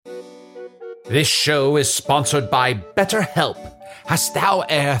This show is sponsored by BetterHelp. Hast thou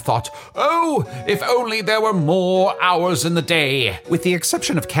e'er thought, oh, if only there were more hours in the day? With the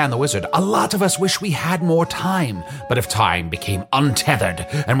exception of Can the Wizard, a lot of us wish we had more time. But if time became untethered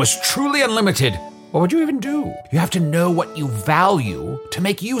and was truly unlimited, what would you even do? You have to know what you value to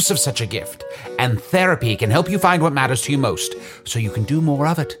make use of such a gift. And therapy can help you find what matters to you most, so you can do more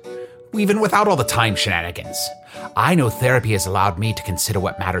of it, even without all the time shenanigans. I know therapy has allowed me to consider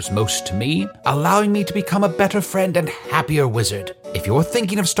what matters most to me, allowing me to become a better friend and happier wizard. If you're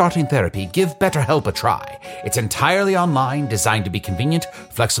thinking of starting therapy, give BetterHelp a try. It's entirely online, designed to be convenient,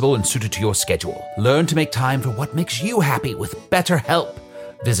 flexible, and suited to your schedule. Learn to make time for what makes you happy with BetterHelp.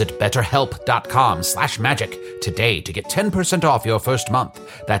 Visit betterhelp.com/magic today to get 10% off your first month.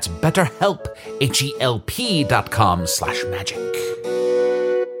 That's BetterHelp, HELP.com/magic.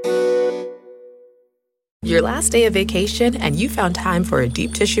 Your last day of vacation and you found time for a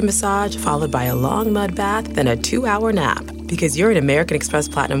deep tissue massage followed by a long mud bath, then a 2-hour nap. Because you're an American Express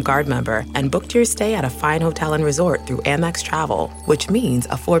Platinum Card member and booked your stay at a fine hotel and resort through Amex Travel, which means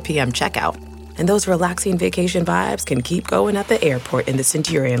a 4 p.m. checkout. And those relaxing vacation vibes can keep going at the airport in the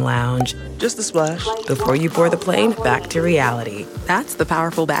Centurion Lounge. Just a splash. Before you board the plane, back to reality. That's the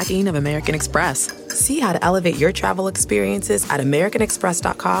powerful backing of American Express. See how to elevate your travel experiences at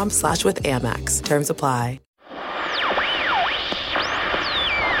americanexpress.com/withAmex. Terms apply.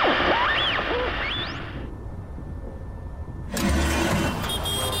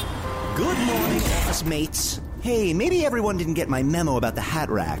 Good morning, office mates. Hey, maybe everyone didn't get my memo about the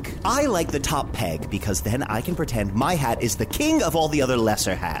hat rack. I like the top peg because then I can pretend my hat is the king of all the other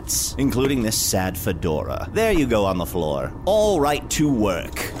lesser hats, including this sad fedora. There you go on the floor. All right to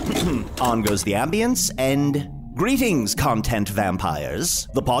work. On goes the ambience and... Greetings, content vampires.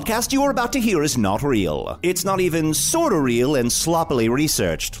 The podcast you are about to hear is not real. It's not even sorta real and sloppily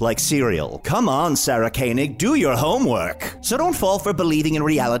researched, like Serial. Come on, Sarah Koenig, do your homework. So don't fall for believing in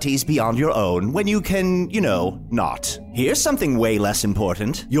realities beyond your own when you can, not. Here's something way less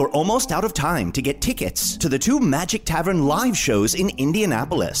important. You're almost out of time to get tickets to the 2 Magic Tavern live shows in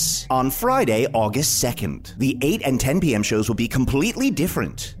Indianapolis. On Friday, August 2nd. The 8 and 10 p.m. shows will be completely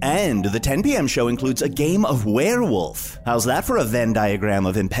different. And the 10 p.m. show includes a game of Werewolf. How's that for a Venn diagram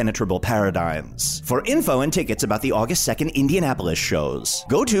of impenetrable paradigms? For info and tickets about the August 2nd Indianapolis shows,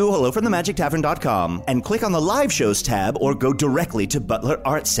 go to hellofromthemagictavern.com and click on the live shows tab or go directly to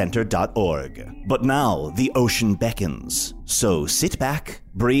butlerartscenter.org. But now the ocean beckons. So sit back,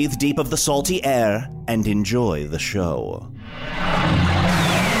 breathe deep of the salty air, and enjoy the show.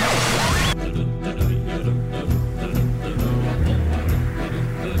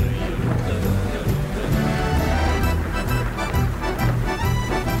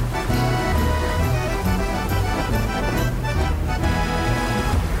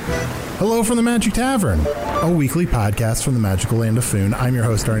 Hello from the Magic Tavern, a weekly podcast from the magical land of Foon. I'm your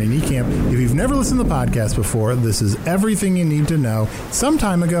host, Arnie Niekamp. If you've never listened to the podcast before, this is everything you need to know. Some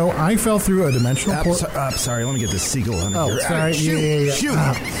time ago, I fell through a dimensional portal. Sorry, let me get this seagull under here. Oh, sorry. Shoot.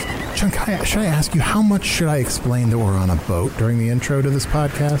 Chunk, should I ask you, how much should I explain that we're on a boat during the intro to this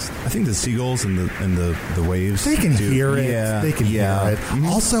podcast? I think the seagulls and the waves. They can hear it. Yeah. They can hear it. Mm-hmm.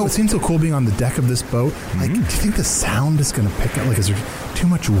 Also, it seems so cool being on the deck of this boat. Like, do you think the sound is going to pick up? Like, is there too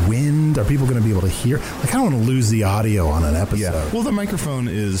much wind? Are people going to be able to hear? Like, I don't want to lose the audio on an episode. Yeah. Well, the microphone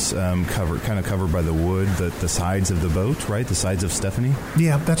is covered by the wood, the sides of the boat, right? The sides of Stephanie.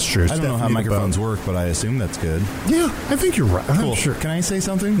 Yeah, that's true. I don't know how microphones work, but I assume that's good. Yeah, I think you're right. Cool. Sure. Can I say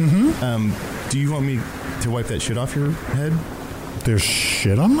something? Mm-hmm. Do you want me to wipe that shit off your head? There's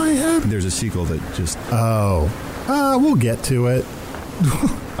shit on my head? There's a sequel that just... Oh. We'll get to it.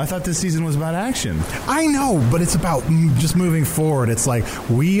 I thought this season was about action. I know, but it's about just moving forward. It's like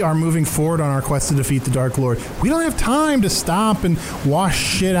we are moving forward on our quest to defeat the Dark Lord. We don't have time to stop and wash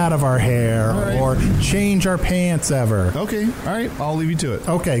shit out of our hair or change our pants ever. Okay, all right, I'll leave you to it.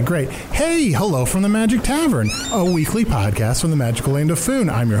 Okay, great. Hey, hello from the Magic Tavern, a weekly podcast from the magical land of Foon.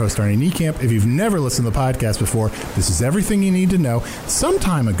 I'm your host, Arnie Niekamp. If you've never listened to the podcast before, this is everything you need to know. Some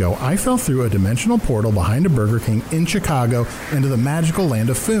time ago, I fell through a dimensional portal behind a Burger King in Chicago into the magical land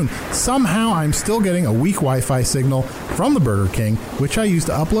of Foon. Somehow, I'm still getting a weak Wi-Fi signal from the Burger King, which I use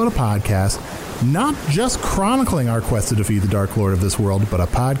to upload a podcast, not just chronicling our quest to defeat the Dark Lord of this world, but a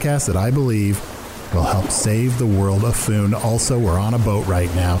podcast that I believe will help save the world of Foon. Also, we're on a boat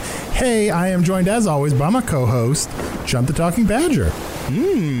right now. Hey, I am joined, as always, by my co-host, Chunt the Talking Badger.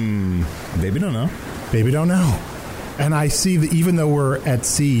 Baby don't know. Baby don't know. And I see that even though we're at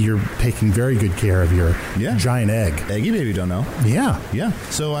sea, you're taking very good care of your giant egg. Eggy baby don't know. Yeah. Yeah.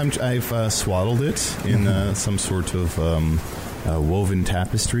 So I've swaddled it in some sort of woven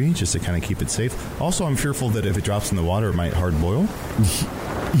tapestry just to kind of keep it safe. Also, I'm fearful that if it drops in the water, it might hard boil.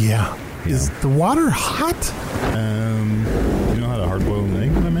 Yeah. Is the water hot? You know how to hard boil an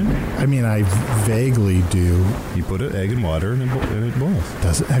egg, my man? I mean, I vaguely do. You put an egg in water and it boils.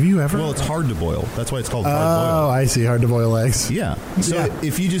 Does it? Have you ever? Well, it's hard to boil. That's why it's called hard Oh, boil. I see. Hard to boil eggs. Yeah. So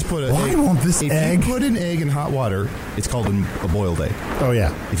if you just put Why won't this egg? If you put an egg in hot water, it's called a boiled egg. Oh,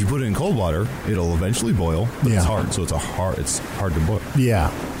 yeah. If you put it in cold water, it'll eventually boil, but it's hard, so it's hard to boil. Yeah,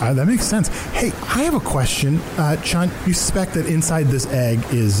 that makes sense. Hey, I have a question. Sean, you suspect that inside this egg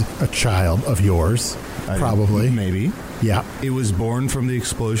is a child of yours, probably. Maybe. Yeah. It was born from the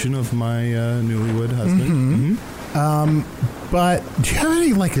explosion of my newlywed husband. But do you have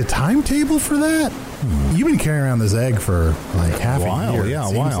any, like, a timetable for that? You've been carrying around this egg for, like, half a year. Yeah,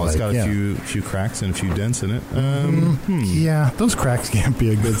 a while. It's got a few cracks and a few dents in it. Yeah, those cracks can't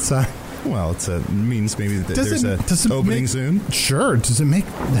be a good sign. Well, it means maybe that there's an opening soon. Sure. Does it make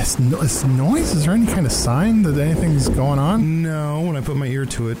this noise? Is there any kind of sign that anything's going on? No. When I put my ear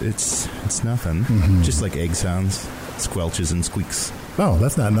to it, it's nothing. Just like egg sounds, squelches and squeaks. Oh,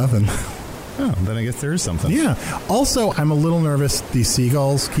 that's not nothing. Oh, then I guess there is something. Yeah. Also, I'm a little nervous. These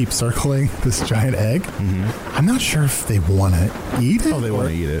seagulls keep circling this giant egg. I'm not sure if they want to eat it. Oh, they want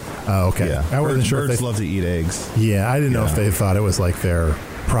to eat it. Oh, okay. Yeah. I wasn't sure birds if they love to eat eggs. Yeah, I didn't know if they thought it was like their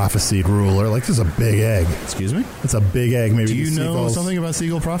prophesied ruler. Like, this is a big egg. Excuse me? It's a big egg. Maybe Do you know something about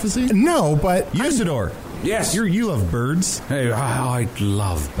seagull prophecy? No, but Usador. Yes. You love birds. Hey, I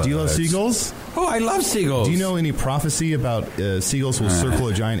love birds. Do you love seagulls? Oh, I love seagulls. Do you know any prophecy about seagulls will circle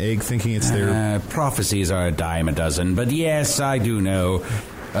a giant egg thinking it's their... prophecies are a dime a dozen, but yes, I do know.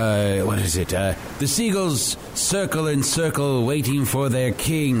 What is it? The seagulls circle and circle waiting for their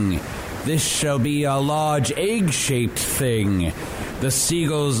king. This shall be a large egg-shaped thing. The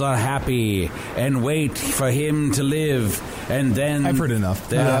seagulls are happy and wait for him to live, and then... I've heard enough.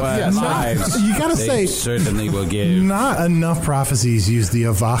 Their lives you gotta say, certainly will give. Not enough prophecies use the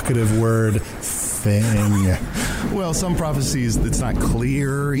evocative word thing. Well, some prophecies, it's not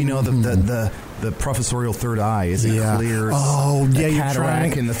clear. You know, the professorial third eye isn't clear. Oh, yeah, the you're cataract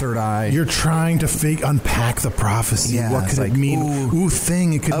trying in the third eye. You're trying to unpack the prophecy. Yeah, what could it mean? Ooh,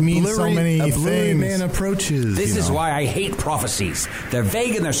 thing. It could mean so many things. A blurry things. man approaches. This is why I hate prophecies. They're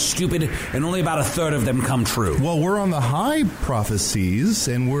vague and they're stupid, and only about a third of them come true. Well, we're on the high prophecies,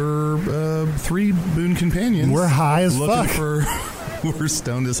 and we're three boon companions. We're high as looking fuck. We're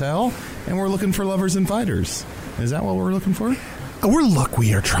stoned as hell, and we're looking for lovers and fighters. Is that what we're looking for?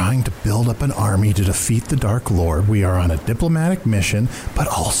 We are trying to build up an army to defeat the Dark Lord. We are on a diplomatic mission, but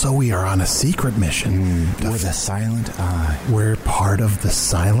also we are on a secret mission. We're the Silent Eye. We're part of the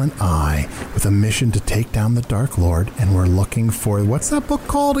Silent Eye with a mission to take down the Dark Lord, and we're looking for... What's that book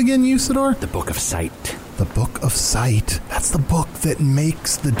called again, Usador? The Book of Sight. The Book of Sight. That's the book that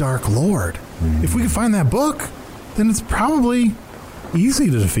makes the Dark Lord. If we can find that book, then it's probably...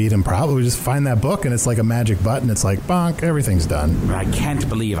 easy to defeat him. Probably just find that book and it's like a magic button. It's like bonk, everything's done. I can't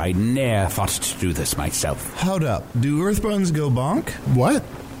believe I ne'er thought to do this myself. Hold up. Do earth buttons go bonk? What?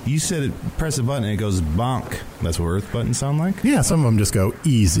 You said it, press a button and it goes bonk. That's what earth buttons sound like? Yeah, some of them just go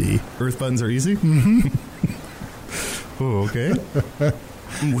easy. Earth buttons are easy? Oh, okay.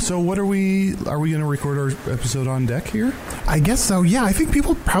 So what are we going to record our episode on deck here? I guess so, yeah. I think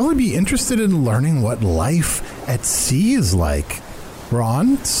people probably be interested in learning what life at sea is like.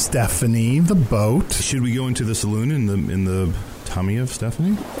 Ron, Stephanie, the boat. Should we go into the saloon in the tummy of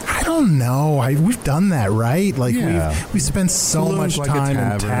Stephanie? I don't know. We've done that, right? Like we spend so Saloon's much like a time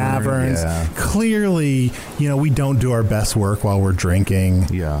in tavern, taverns. yeah. Clearly, we don't do our best work while we're drinking.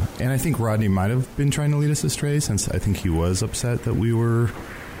 Yeah, and I think Rodney might have been trying to lead us astray, since I think he was upset that we were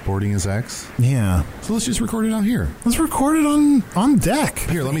boarding his ex. Yeah. So let's just record it out here. Let's record it on deck.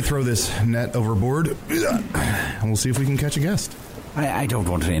 Here, let me throw this net overboard, and we'll see if we can catch a guest. I don't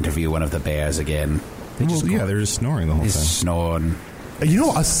want to interview one of the bears again. They're just snoring the whole time. Snoring.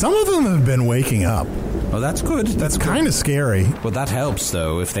 Some of them have been waking up. Oh, that's good. That's kind of scary. Well, that helps,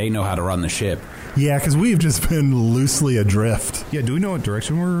 though, if they know how to run the ship. Yeah, because we've just been loosely adrift. Yeah, do we know what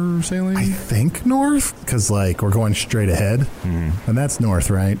direction we're sailing? I think north, because, we're going straight ahead. And that's north,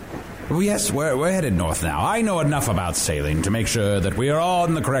 right? Well, yes, we're headed north now. I know enough about sailing to make sure that we are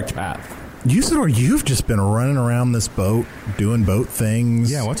on the correct path. Usador, you've just been running around this boat, doing boat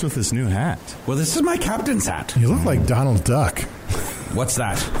things. Yeah, what's with this new hat? Well, this is my captain's hat. You look like Donald Duck. What's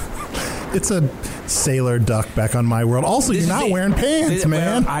that? It's a sailor duck back on my world. Also, you're not wearing pants,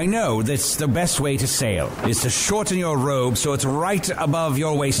 man. Well, I know. That's the best way to sail, is to shorten your robe so it's right above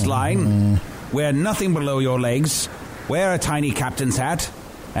your waistline. Wear nothing below your legs. Wear a tiny captain's hat.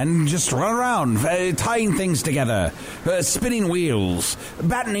 and just run around, tying things together, spinning wheels,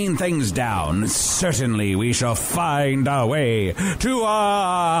 battening things down. Certainly we shall find our way to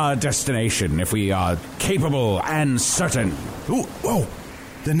our destination if we are capable and certain. Ooh, whoa!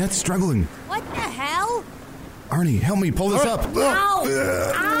 The net's struggling. What the hell? Arnie, help me pull this up. Ow!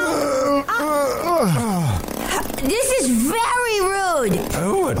 Ow! This is very rude.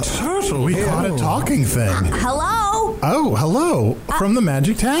 Oh, a turtle. We caught a talking thing. Hello? Oh, hello. From the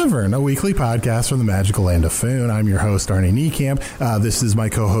Magic Tavern, a weekly podcast from the magical land of Foon. I'm your host, Arnie Niekamp. This is my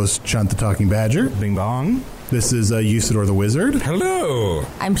co-host, Chunt the Talking Badger. Bing bong. This is Usador the Wizard. Hello.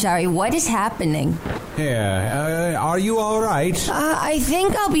 I'm sorry, what is happening? Here, are you all right? I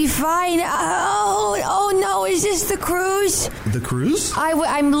think I'll be fine. Oh no, is this the cruise? The cruise?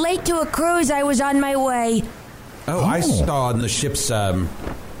 I'm late to a cruise. I was on my way. Oh, I saw on the ship's,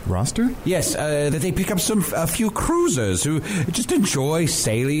 Roster? yes, that they pick up a few cruisers who just enjoy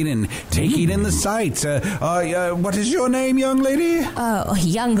sailing and taking in the sights. What is your name, young lady? Oh,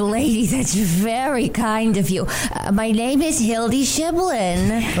 young lady, that's very kind of you. My name is Hildy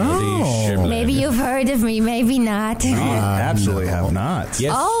Shiblin. Oh. Maybe you've heard of me, maybe not. Absolutely have not.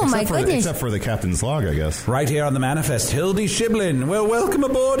 Yes. Oh, my goodness. Except for the captain's log, I guess. Right here on the manifest, Hildy Shiblin. Well, welcome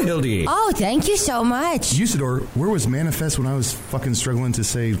aboard, Hildy. Oh, thank you so much. Usador, where was Manifest when I was fucking struggling to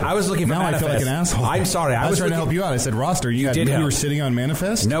say... I was looking for now Manifest. I feel like an asshole. I'm sorry. I was trying to help you out. I said roster. You were sitting on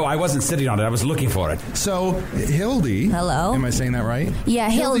Manifest? No, I wasn't sitting on it. I was looking for it. So, Hildy. Hello? Am I saying that right? Yeah,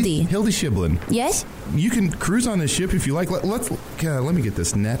 Hildy. Hildy Shiblin. Yes? You can cruise on this ship if you like. Let me get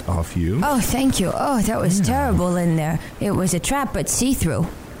this net off you. Oh, thank you. Oh, that was terrible in there. It was a trap, but see-through.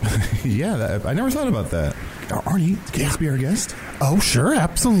 Yeah, I never thought about that. Arnie, can this be our guest? Oh, sure,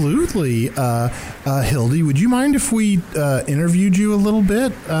 absolutely. Hildy, would you mind if we interviewed you a little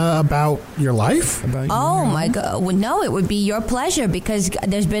bit about your life? Oh, my God. Well, no, it would be your pleasure because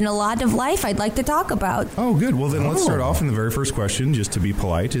there's been a lot of life I'd like to talk about. Oh, good. Well, then let's start off in the very first question, just to be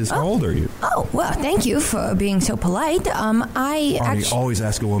polite, is how old are you? Oh, well, thank you for being so polite. Arnie, always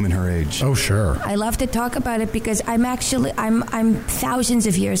ask a woman her age. Oh, sure. I love to talk about it because I'm thousands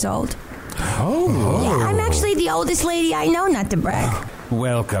of years old. Oh. Yeah, I'm actually the oldest lady I know, not to brag.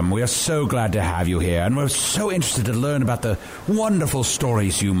 Welcome. We are so glad to have you here, and we're so interested to learn about the wonderful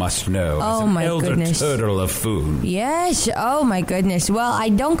stories you must know as an elder goodness. turtle of Foon. Yes. Oh, my goodness. Well, I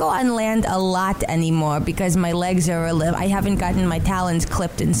don't go on land a lot anymore because my legs are I haven't gotten my talons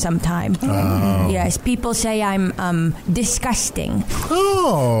clipped in some time. Oh. Yes, people say I'm disgusting.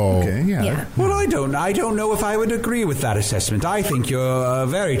 Oh. Okay, yeah. Well, I don't know if I would agree with that assessment. I think you're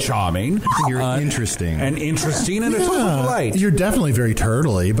very charming. I think you're interesting. And interesting and a total delight. You're definitely very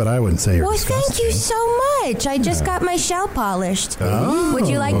turtley, but I wouldn't say you're Well, disgusting. thank you so much. I just got my shell polished. Oh. Would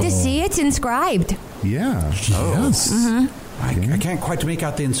you like to see it inscribed? Yeah. Yes. I can't quite make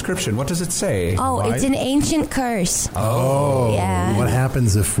out the inscription. What does it say? Oh, it's an ancient curse. Oh. Yeah. What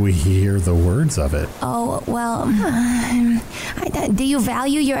happens if we hear the words of it? Oh, well, do you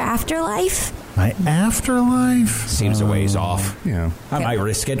value your afterlife? My afterlife? Seems a ways off. Yeah. I might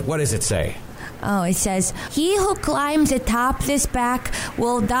risk it. What does it say? Oh, it says, he who climbs atop this back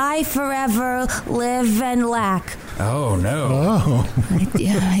will die forever, live and lack. Oh, no. Oh.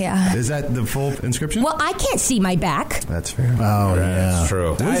 Yeah. Is that the full inscription? Well, I can't see my back. That's fair. Oh, That's yeah.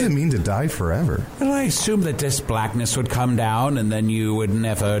 true. What does it mean to die forever? Well, I assume that this blackness would come down and then you would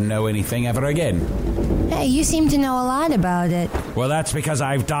never know anything ever again. Hey, you seem to know a lot about it. Well, that's because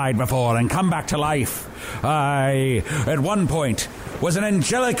I've died before and come back to life. I, at one point, was an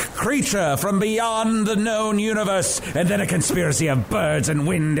angelic creature from beyond the known universe, and then a conspiracy of birds and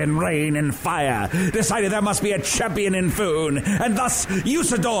wind and rain and fire decided there must be a champion in Foon, and thus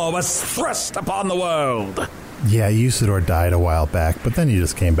Usador was thrust upon the world. Yeah, Usador died a while back, but then he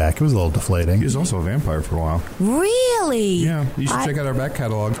just came back. It was a little deflating. He was also a vampire for a while. Really? Yeah, you should check out our back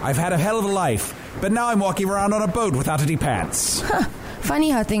catalog. I've had a hell of a life, but now I'm walking around on a boat without any pants.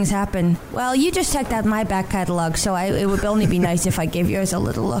 Funny how things happen. Well, you just checked out my back catalog, so it would only be nice if I gave yours a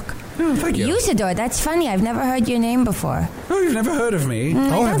little look. Oh, thank you. Usador, that's funny. I've never heard your name before. Oh, you've never heard of me?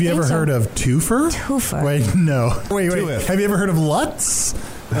 Oh, have you ever heard of Twofer? Twofer. Wait, no. Wait. Tuif. Have you ever heard of Lutz?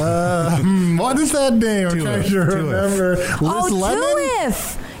 What is that name? I'm trying to remember.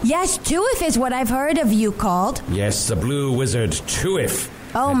 Tuif! Yes, Tuif is what I've heard of you called. Yes, the blue wizard, Tuif.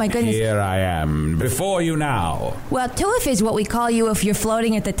 Oh, my goodness. Here I am, before you now. Well, Tuif is what we call you if you're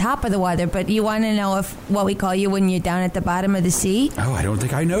floating at the top of the water, but you want to know what we call you when you're down at the bottom of the sea? Oh, I don't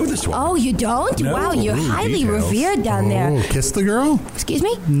think I know this one. Oh, you don't? No. Wow, you're highly details. revered down there. Oh, kiss the girl? Excuse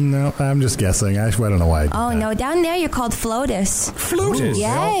me? No, I'm just guessing. I don't know why I did Oh, that. no, down there you're called Flotus. Flotus?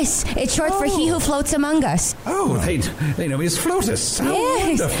 Yes, it's short for he who floats among us. Oh, they know me as Flotus. How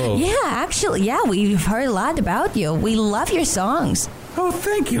Yes. wonderful. Yeah, actually, we've heard a lot about you. We love your songs. Oh,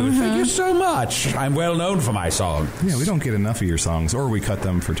 thank you. Thank you so much. I'm well known for my song. Yeah, we don't get enough of your songs, or we cut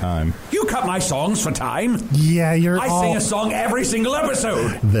them for time. You cut my songs for time. Yeah, I sing a song every single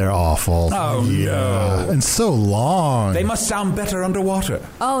episode. They're awful. Oh, no. And so long. They must sound better underwater.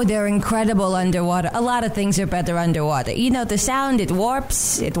 Oh, they're incredible underwater. A lot of things are better underwater. You know, the sound, it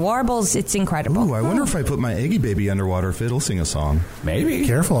warps, it warbles, it's incredible. Ooh, I wonder if I put my Eggy baby underwater if it'll sing a song. Maybe.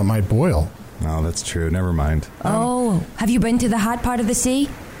 Careful, it might boil. No, that's true. Never mind. Oh, have you been to the hot part of the sea?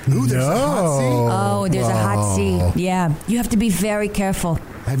 Ooh, there's a hot sea. Oh, there's a hot sea. Yeah, you have to be very careful.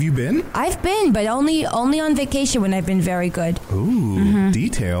 Have you been? I've been, but only on vacation when I've been very good. Ooh,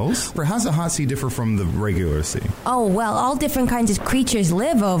 details. How's the hot sea differ from the regular sea? Oh, well, all different kinds of creatures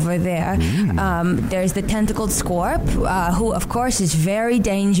live over there. There's the tentacled scorp, who, of course, is very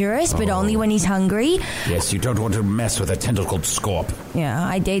dangerous, but only when he's hungry. Yes, you don't want to mess with a tentacled scorp. Yeah,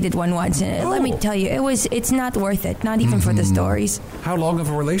 I dated one once, and let me tell you, it's not worth it, not even for the stories. How long of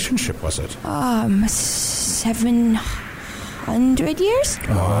a relationship was it? 700 years?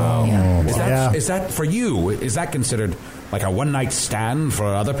 Is that for you? Is that considered like a one-night stand for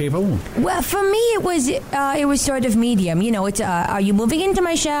other people? Well, for me, it was sort of medium. You know, it's are you moving into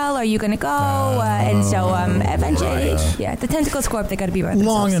my shell? Are you going to go? And so eventually, the tentacle scorp, they got to be right.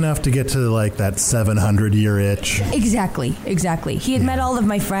 Long enough to get to like that 700-year itch. Exactly. He had met all of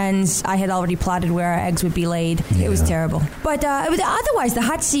my friends. I had already plotted where our eggs would be laid. It was terrible. But otherwise, the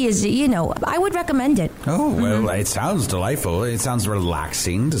hot sea is, I would recommend it. Oh, well, it sounds delightful. It sounds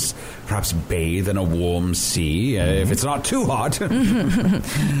relaxing to perhaps bathe in a warm sea, if it's not too hot.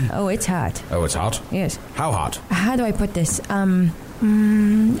 Oh, it's hot. Oh, it's hot? Yes. How hot? How do I put this?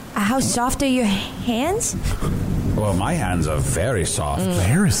 How soft are your hands? Well, my hands are very soft.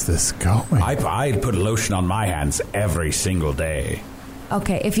 Where is this going? I'd put lotion on my hands every single day.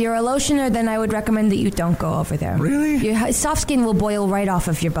 Okay, if you're a lotioner, then I would recommend that you don't go over there. Really? Your soft skin will boil right off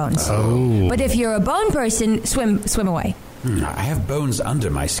of your bones. Oh. But if you're a bone person, swim away. I have bones under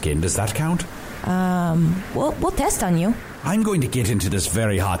my skin. Does that count? We'll test on you. I'm going to get into this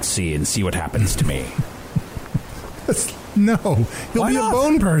very hot sea and see what happens to me. No, you'll Why be not? a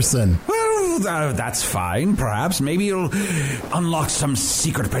bone person. Well, that's fine, perhaps. Maybe you'll unlock some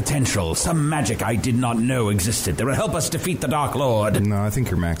secret potential, some magic I did not know existed that will help us defeat the Dark Lord. No, I think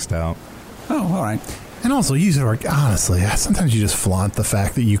you're maxed out. Oh, all right. And also, honestly, sometimes you just flaunt the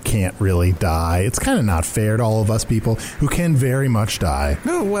fact that you can't really die. It's kind of not fair to all of us people who can very much die.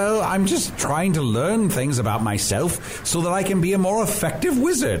 Oh, well, I'm just trying to learn things about myself so that I can be a more effective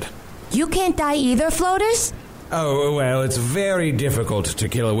wizard. You can't die either, Floaters? Oh, well, it's very difficult to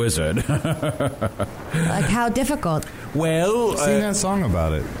kill a wizard. Like, how difficult? Well, Sing that song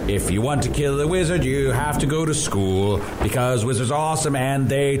about it. if you want to kill the wizard, you have to go to school because wizards are awesome and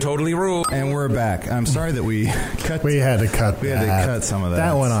they totally rule. And we're back. I'm sorry that we cut. We had to cut We had to cut some of that.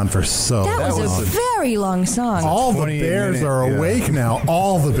 That went on for so That was long. a very long song. All the 28 bears minute, are yeah. awake now.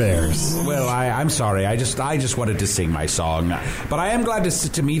 All the bears. Well, I'm sorry. I just wanted to sing my song. But I am glad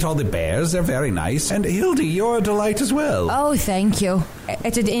to meet all the bears. They're very nice. And Hildy, you're a delight as well. Oh, thank you.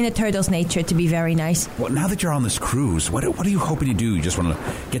 It's in a turtle's nature to be very nice. Well, now that you're on this cruise, what are you hoping to do? You just want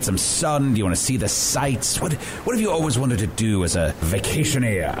to get some sun? Do you want to see the sights? What have you always wanted to do as a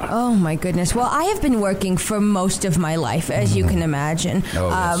vacationeer? Oh, my goodness. Well, I have been working for most of my life, as you can imagine. Oh,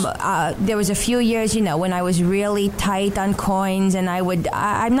 yes. There was a few years, when I was really tight on coins, and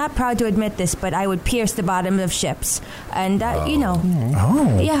I'm not proud to admit this, but I would pierce the bottom of ships. And,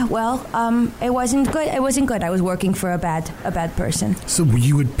 Oh. yeah, well, it wasn't good. It wasn't good. I was working for a bad person. So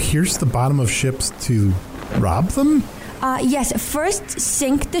you would pierce the bottom of ships to rob them? Yes, first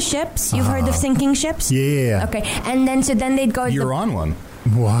sink the ships. You've heard of sinking ships? Yeah. Okay, and then they'd go... You're on one.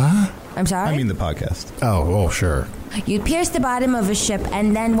 What? I'm sorry? I mean the podcast. Oh, sure. You pierce the bottom of a ship,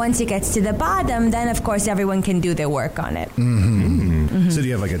 and then once it gets to the bottom, then of course everyone can do their work on it. So do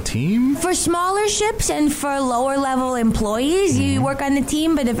you have like a team? For smaller ships and for lower level employees, you work on the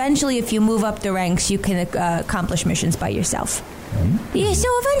team, but eventually if you move up the ranks, you can accomplish missions by yourself. Yeah, so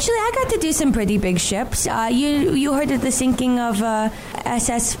eventually I got to do some pretty big ships. You heard of the sinking of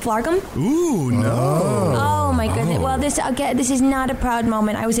SS Flargum? Ooh, no. Oh my goodness. Well, this is not a proud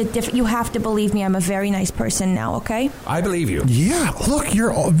moment. I was you have to believe me. I'm a very nice person now, okay? I believe you. Yeah, look,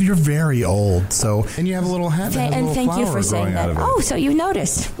 you're very old, so... And you have a little hat that has a And little thank you flower for saying growing out that. of it. Oh, so you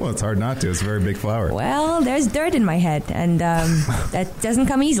noticed. Well, it's hard not to. It's a very big flower. Well, there's dirt in my head, and that doesn't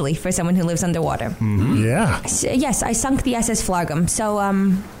come easily for someone who lives underwater. Mm-hmm. Yeah. So, yes, I sunk the SS Flargum.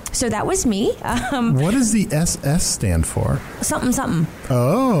 So that was me. What does the SS stand for? Something.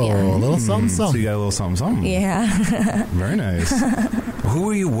 Oh, Yeah. a little something, So something. you got a little something, something. Yeah. Very nice. Who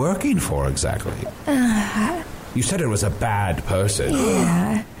are you working for exactly? You said it was a bad person.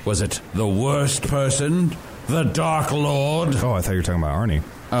 Yeah. Was it the worst person? The Dark Lord? Oh, I thought you were talking about Arnie.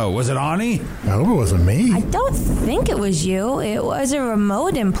 Oh, was it Arnie? I hope it wasn't me. I don't think it was you. It was a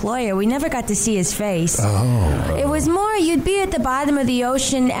remote employer. We never got to see his face. Oh. It was more you'd be at the bottom of the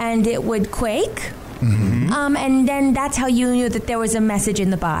ocean and it would quake. Mm-hmm. And then that's how you knew that there was a message in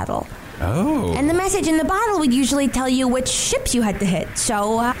the bottle. Oh. And the message in the bottle would usually tell you which ships you had to hit.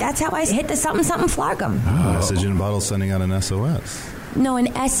 So that's how I hit the something Flargum. Message in a bottle sending out an SOS. No, an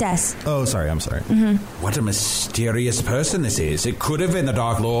SS. Oh, sorry. I'm sorry. What a mysterious person this is. It could have been the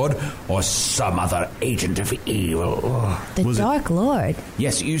Dark Lord or some other agent of evil. The Dark Lord.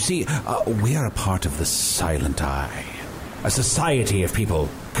 Yes, you see, we are a part of the Silent Eye. A society of people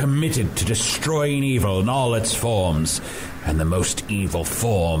committed to destroying evil in all its forms. And the most evil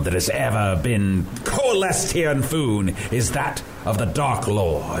form that has ever been coalesced here in Foon is that of the Dark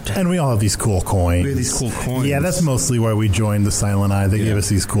Lord. And we all have these cool coins. We have these cool coins. Yeah, that's mostly why we joined the Silent Eye. They gave us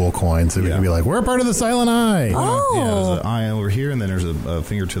these cool coins so we can be like, we're a part of the Silent Eye. Oh. Yeah, there's an eye over here, and then there's a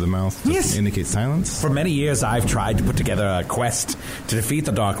finger to the mouth to Yes. indicate silence. For many years, I've tried to put together a quest to defeat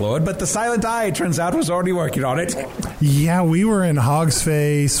the Dark Lord, but the Silent Eye, it turns out, was already working on it. Yeah, we were in Hog's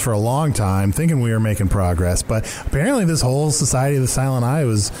Face for a long time thinking we were making progress, but apparently this whole society of the Silent Eye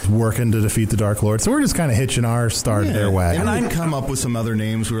was working to defeat the Dark Lord, so we're just kind of hitching our start their way. And I'd come up with some other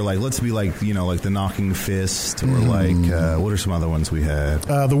names. We were like, let's be like, like the Knocking Fist, or like, what are some other ones we had?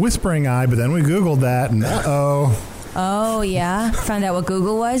 The Whispering Eye, but then we Googled that, and Oh, yeah? Found out what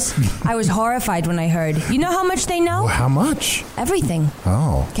Google was? I was horrified when I heard. You know how much they know? how much? Everything.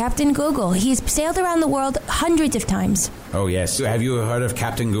 Oh. Captain Google. He's sailed around the world hundreds of times. Oh, yes. Have you heard of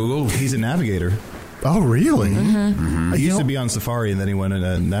Captain Google? He's a navigator. Oh, really? He used to be on Safari, and then he went in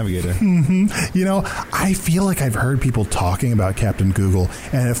a navigator. I feel like I've heard people talking about Captain Google,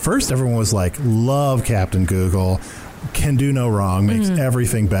 and at first everyone was like, love Captain Google. Can do no wrong, makes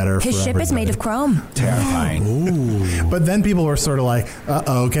everything better His for ship is made everybody. of chrome. Terrifying. But then people were sort of like,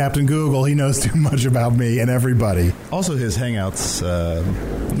 uh-oh, Captain Google, he knows too much about me and everybody. Also, his hangouts,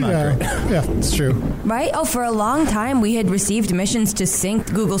 not Yeah, great. yeah, it's true. Right? Oh, for a long time we had received missions to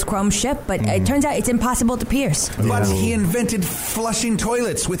sink Google's Chrome ship, but it turns out it's impossible to pierce. But he invented flushing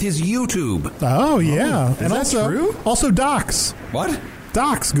toilets with his YouTube. Oh, yeah. Is that true? Also Docs. What?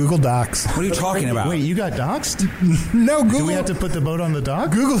 Docs, Google Docs. What are you talking about? Wait, you got doxxed? No, Google. Do we have to put the boat on the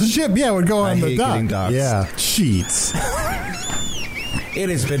dock? Google's ship, yeah, would go I on the hate dock. getting doxed. Yeah, cheats. It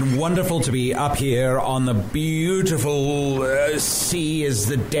has been wonderful to be up here on the beautiful sea as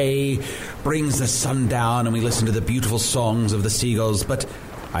the day brings the sun down and we listen to the beautiful songs of the seagulls. But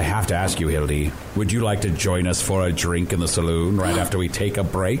I have to ask you, Hildy, would you like to join us for a drink in the saloon right after we take a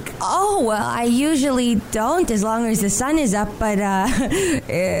break? Oh, well, I usually don't as long as the sun is up, but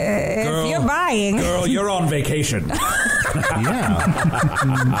if you're buying... Girl, you're on vacation.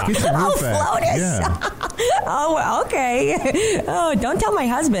 Yeah. Get your roof back. Flotus. Yeah. Oh, well, okay. Oh, don't tell my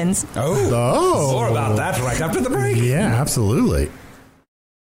husbands. Oh. More about that right after the break. Yeah, absolutely.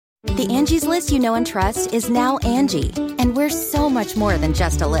 The Angie's List you know and trust is now Angie, and we're so much more than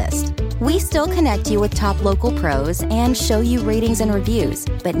just a list. We still connect you with top local pros and show you ratings and reviews,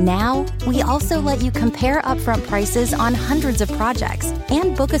 but now we also let you compare upfront prices on hundreds of projects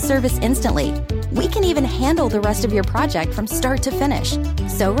and book a service instantly. We can even handle the rest of your project from start to finish.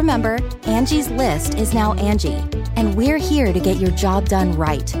 So remember, Angie's List is now Angie, and we're here to get your job done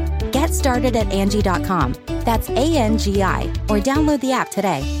right. Get started at Angie.com. That's ANGI, or download the app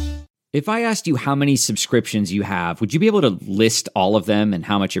today. If I asked you how many subscriptions you have, would you be able to list all of them and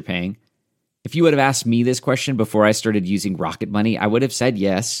how much you're paying? If you would have asked me this question before I started using Rocket Money, I would have said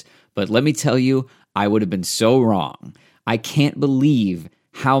yes, but let me tell you, I would have been so wrong. I can't believe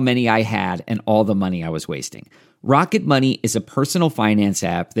how many I had and all the money I was wasting. Rocket Money is a personal finance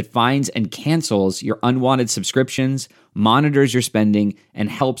app that finds and cancels your unwanted subscriptions, monitors your spending, and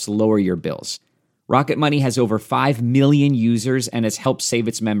helps lower your bills. Rocket Money has over 5 million users and has helped save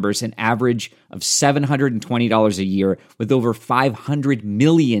its members an average of $720 a year with over 500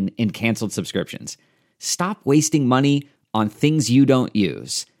 million in canceled subscriptions. Stop wasting money on things you don't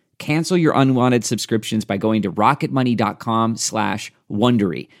use. Cancel your unwanted subscriptions by going to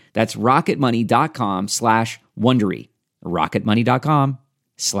rocketmoney.com/Wondery. That's rocketmoney.com/Wondery.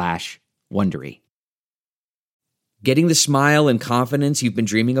 rocketmoney.com/Wondery. Getting the smile and confidence you've been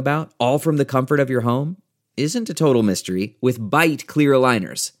dreaming about, all from the comfort of your home, isn't a total mystery with Byte clear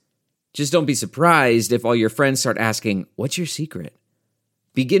aligners. Just don't be surprised if all your friends start asking, "What's your secret?"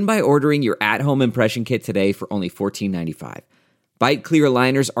 Begin by ordering your at-home impression kit today for only $14.95. Byte clear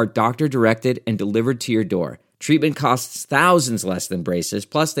aligners are doctor-directed and delivered to your door. Treatment costs thousands less than braces,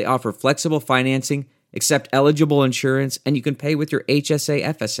 plus they offer flexible financing, accept eligible insurance, and you can pay with your HSA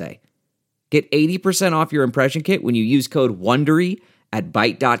FSA. Get 80% off your impression kit when you use code WONDERY at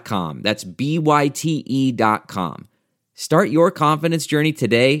Byte.com. That's BYTE.com. Start your confidence journey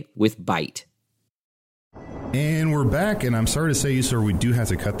today with Byte. And we're back, and I'm sorry to say you, sir, we do have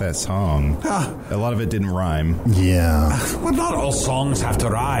to cut that song. A lot of it didn't rhyme. Yeah. Well, not all songs have to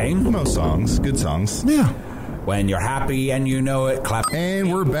rhyme. Most songs, good songs. Yeah. When you're happy and you know it, clap.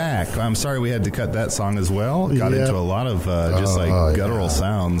 And we're back. I'm sorry we had to cut that song as well. Got into a lot of guttural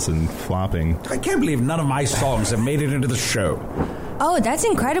sounds and flopping. I can't believe none of my songs have made it into the show. Oh, that's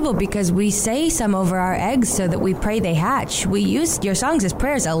incredible because we say some over our eggs so that we pray they hatch. We use your songs as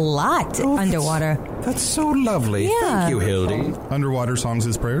prayers a lot underwater. That's so lovely. Yeah. Thank you, Hildy. Underwater songs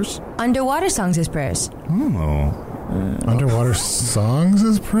as prayers? Underwater songs as prayers. Oh. Underwater songs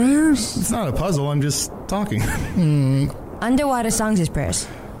as prayers? It's not a puzzle. I'm just talking. Underwater songs as prayers.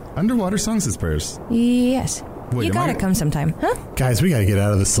 Underwater songs as prayers. Yes. Wait, you gotta come sometime, huh? Guys, we gotta get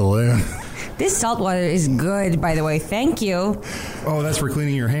out of the saloon. This salt water is good, by the way. Thank you. Oh, that's for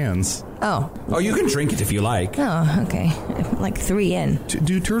cleaning your hands. Oh, you can drink it if you like. Oh, okay. Like 3 in.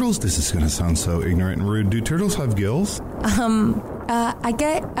 Do turtles, this is going to sound so ignorant and rude, do turtles have gills? I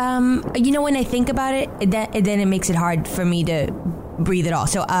get, when I think about it, then it makes it hard for me to breathe at all.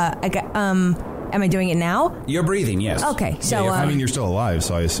 So, am I doing it now? You're breathing, yes. Okay, so... I mean, you're still alive,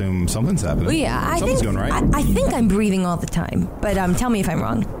 so I assume something's happening. Well, yeah, Something's going right. I think I'm breathing all the time, but tell me if I'm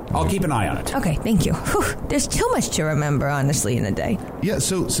wrong. I'll keep an eye on it. Okay, thank you. Whew, there's too much to remember, honestly, in a day. Yeah,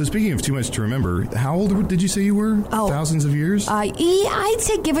 so speaking of too much to remember, how old did you say you were? Oh. Thousands of years? I'd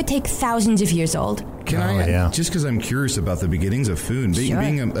say give or take thousands of years old. Just because I'm curious about the beginnings of food,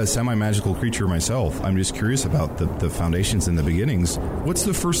 being a semi-magical creature myself, I'm just curious about the foundations and the beginnings. What's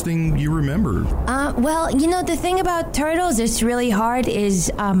the first thing you remember? Well, the thing about turtles that's really hard is...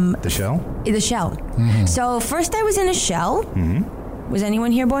 the shell? The shell. Mm-hmm. So first I was in a shell. Mm-hmm. Was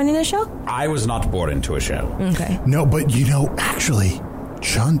anyone here born in a shell? I was not born into a shell. Okay. No, but actually...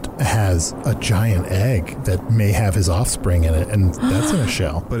 Chunt has a giant egg that may have his offspring in it, and that's in a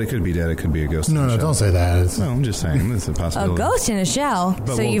shell. But it could be dead. It could be a ghost in a shell. No, don't say that. No, I'm just saying. It's a possibility. A ghost in a shell?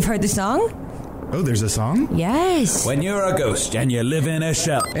 So you've heard the song? Oh, there's a song? Yes. When you're a ghost and you live in a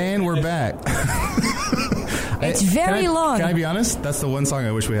shell. And we're back. It's very long. Can I be honest? That's the one song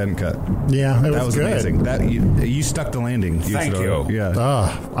I wish we hadn't cut. Yeah, that was good. Amazing. That you stuck the landing. Thank you.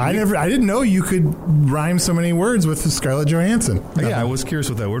 Yeah. I didn't know you could rhyme so many words with Scarlett Johansson. Yeah, I was curious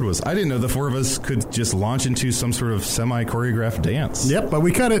what that word was. I didn't know the four of us could just launch into some sort of semi-choreographed dance. Yep, but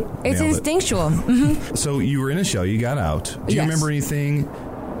we cut it. It's instinctual. Mm-hmm. So you were in a shell. You got out. Do you remember anything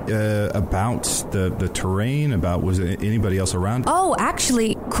about the terrain? Was anybody else around? Oh,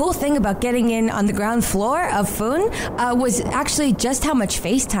 actually, cool thing about getting in on the ground floor of Foon was actually just how much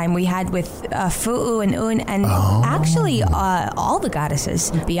FaceTime we had with Fu'u and Un, and actually all the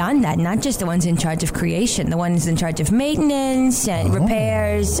goddesses. Beyond that, not just the ones in charge of creation, the ones in charge of maintenance and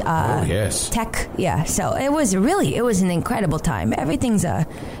repairs, tech. Yeah, so it was an incredible time. Everything's a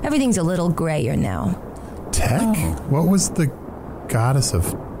little grayer now. Tech? What was the goddess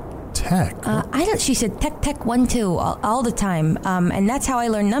of tech? She said tech 1 2 all the time, and that's how I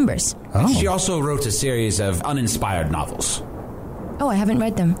learned numbers. She also wrote a series of uninspired novels. Oh, I haven't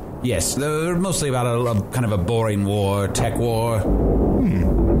read them. Yes, they're mostly about a kind of a boring war, tech war.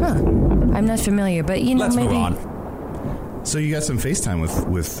 I'm not familiar, but Let's maybe. Move on. So you got some FaceTime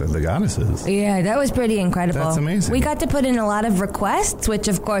with the goddesses. Yeah, that was pretty incredible. That's amazing. We got to put in a lot of requests, which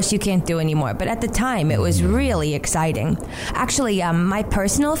of course you can't do anymore. But at the time, it was really exciting. Actually, my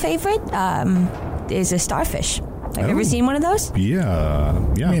personal favorite is a starfish. Have you ever seen one of those? Yeah.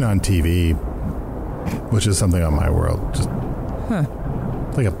 I mean, on TV, which is something on my world. Just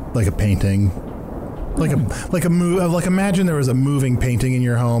like a painting. Like imagine there was a moving painting in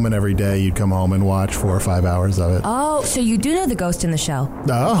your home, and every day you'd come home and watch 4 or 5 hours of it. Oh, so you do know the Ghost in the Shell?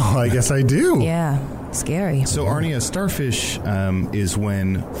 Oh, I guess I do. Yeah, scary. So, Arnie, a starfish is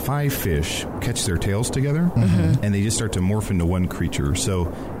when 5 fish catch their tails together, and they just start to morph into one creature.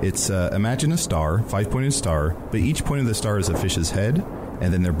 So it's imagine a star, 5-pointed star, but each point of the star is a fish's head,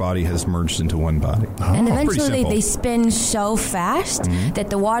 and then their body has merged into one body. And eventually they spin so fast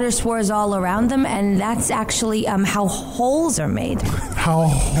that the water swirls all around them, and that's actually how holes are made. How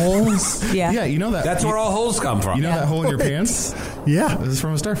holes? Yeah. Yeah, you know that. That's where all holes come from. You know that hole in your pants? Yeah. This is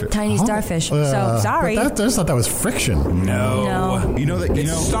from a starfish. Tiny starfish. So, sorry. But I just thought that was friction. No. You know that?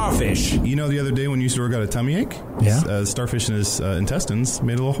 It's starfish. You know the other day when Usador got a tummy ache? Yeah. Starfish in his intestines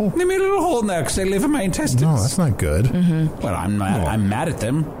made a little hole. They made a little hole in there because they live in my intestines. No, that's not good. Well, I'm mad at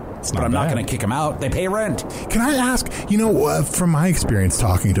them. But I'm not going to kick them out. They pay rent. Can I ask, from my experience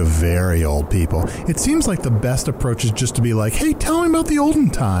talking to very old people, it seems like the best approach is just to be like, hey, tell me about the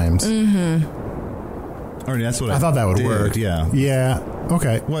olden times. Arnie, that's what I thought that would work. Yeah. Yeah.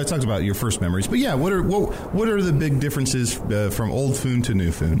 Okay. Well, it talks about your first memories. But yeah, what are the big differences from old Foon to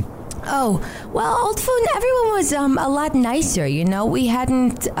new Foon? Oh, well, old Foon, everyone was a lot nicer, We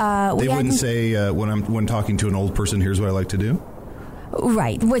hadn't... They wouldn't say, when talking to an old person, here's what I like to do?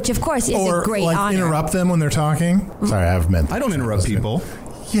 Right, which, of course, is a great honor. Interrupt them when they're talking? Sorry, I don't interrupt people.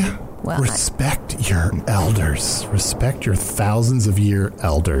 Yeah. Well, respect your elders. Respect your thousands of year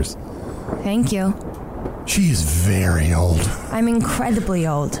elders. Thank you. She is very old. I'm incredibly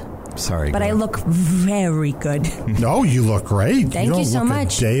old. Sorry. But I look very good. No, you look great. Thank you so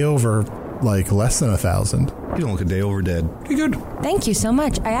much. A day over, less than 1,000. You don't look a day over dead. You're good. Thank you so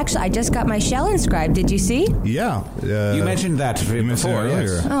much. I just got my shell inscribed. Did you see? Yeah. You mentioned that before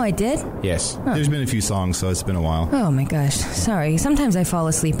earlier. Oh, I did? Yes. There's been a few songs, so it's been a while. Oh, my gosh. Sorry. Sometimes I fall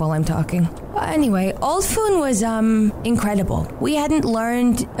asleep while I'm talking. Anyway, Old Foon was incredible. We hadn't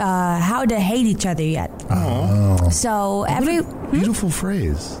learned how to hate each other yet. Oh. So Beautiful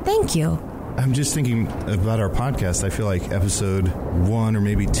phrase. Thank you. I'm just thinking about our podcast. I feel like episode 1 or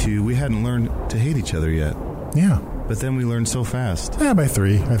maybe 2, we hadn't learned to hate each other yet. Yeah. But then we learned so fast. Yeah, by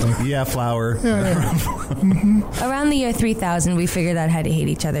 3, I think. Yeah, flower. Around the year 3000, we figured out how to hate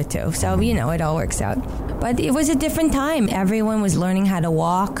each other, too. So, it all works out. But it was a different time. Everyone was learning how to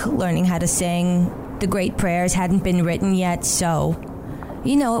walk, learning how to sing. The great prayers hadn't been written yet, so...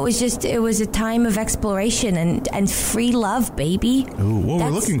 it was a time of exploration and free love, baby. Ooh, well, we're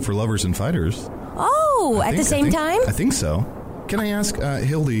looking for lovers and fighters. Oh, at the same time? I think so. Can I ask,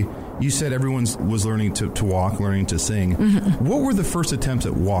 Hildy, you said everyone was learning to walk, learning to sing. What were the first attempts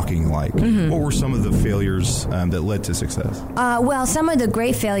at walking like? What were some of the failures that led to success? Well, some of the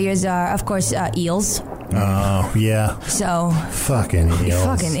great failures are, of course, eels. Oh, yeah. So... Fucking eels.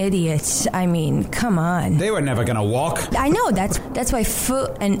 Fucking idiots. I mean, come on. They were never going to walk. I know. That's why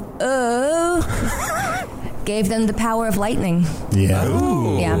Foot and gave them the power of lightning. Yeah.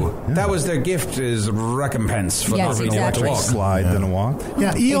 Ooh. Yeah. That was their gift as recompense for Yes, learning exactly. how to walk. Slide, then a walk.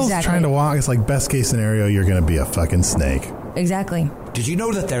 Yeah, eels trying to walk. It's like best case scenario, you're going to be a fucking snake. Exactly. Did you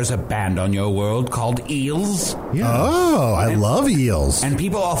know that there's a band on your world called Eels? Yeah. Oh, I love eels. And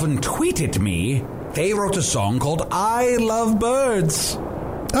people often tweet at me. They wrote a song called I Love Birds.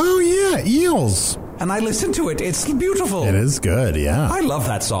 Oh, yeah, eels. And I listened to it. It's beautiful. It is good, yeah. I love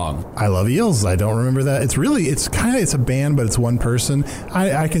that song. I love eels. I don't remember that. It's a band, but it's one person.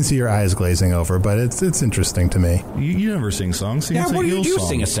 I can see your eyes glazing over, but it's interesting to me. You never sing songs. So Yeah, what do you do?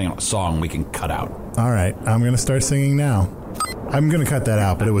 songs. Sing a song we can cut out. All right, I'm going to start singing now. I'm going to cut that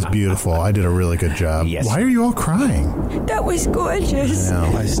out, but it was beautiful. I did a really good job. Yes. Why are you all crying? That was gorgeous. No.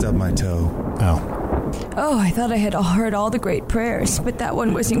 I stubbed my toe. Oh, I thought I had heard all the great prayers, but that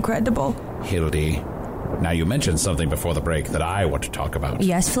one was incredible. Hildy, now you mentioned something before the break that I want to talk about.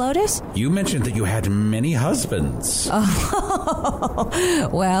 Yes, Flotus? You mentioned that you had many husbands.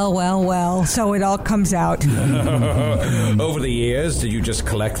 Well, so it all comes out. Over the years, did you just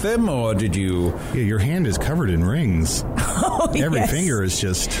collect them, or did you... Yeah, your hand is covered in rings. Every yes. finger is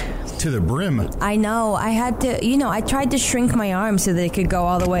just to the brim. I know. I had to, I tried to shrink my arm so that it could go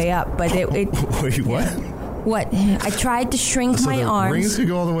all the way up, but it Wait, what? What? I tried to shrink So my the arms. rings could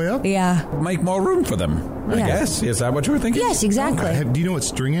go all the way up? Yeah. Make more room for them, I Yeah. guess. Is that what you were thinking? Yes, exactly. Do you know what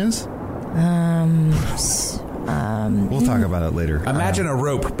string is? We'll talk about it later. Imagine a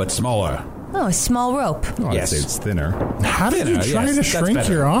rope, but smaller. Oh, a small rope. I'd Yes. say it's thinner. How did you Thinner, try yes, to that's shrink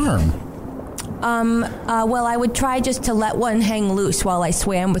better. your arm? Well, I would try just to let one hang loose while I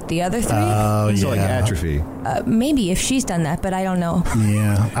swam with the other three. Oh, So like atrophy. Maybe if she's done that, but I don't know.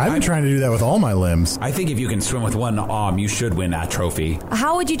 Yeah. I've been trying to do that with all my limbs. I think if you can swim with one arm, you should win a trophy.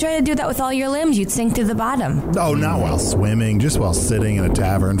 How would you try to do that with all your limbs? You'd sink to the bottom. Oh, not while swimming, just while sitting in a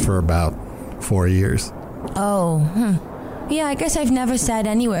tavern for about 4 years. Oh, Yeah, I guess I've never sat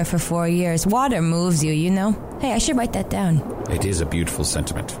anywhere for 4 years. Water moves you, you know? Hey, I should write that down. It is a beautiful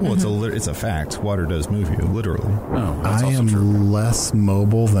sentiment. Well, it's a fact. Water does move you, literally. Oh, that's I also am true. less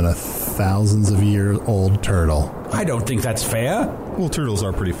mobile than a thousands of year old turtle. I don't think that's fair. Well, turtles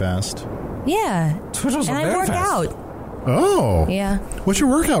are pretty fast. Yeah. Turtles and are I very work fast. out. Oh. Yeah. What's your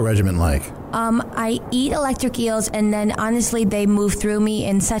workout regimen like? I eat electric eels, and then honestly, they move through me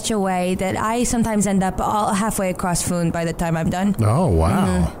in such a way that I sometimes end up all halfway across Foon by the time I'm done. Oh,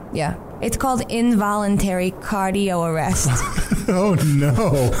 wow. Yeah. It's called involuntary cardio arrest. Oh,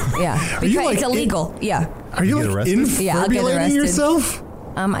 no. Yeah. Are you, Because like, it's illegal. Yeah. Are you You get like arrested? Yeah, I'll get infibulating arrested. yourself?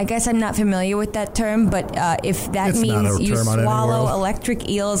 I guess I'm not familiar with that term, but if that It's not means a you term on any swallow world. electric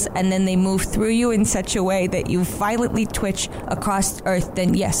eels and then they move through you in such a way that you violently twitch across Earth,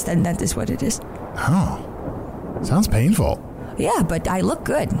 then yes, then that is what it is. Oh. Sounds painful. Yeah, but I look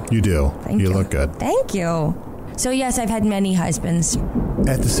good. You do. Thank you. You look good. Thank you. So yes, I've had many husbands.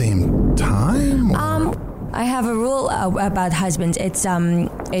 At the same time? Or? I have a rule about husbands. It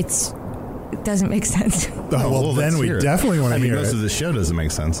doesn't make sense. Well, then let's we hear it. definitely want I to mean, hear most it. of the show doesn't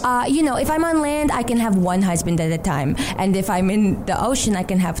make sense. If I'm on land, I can have one husband at a time, and if I'm in the ocean, I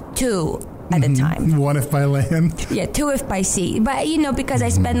can have two at a time. One if by land. Yeah, two if by sea. But because I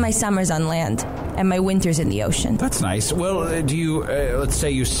spend my summers on land and my winters in the ocean. That's nice. Well, do you, let's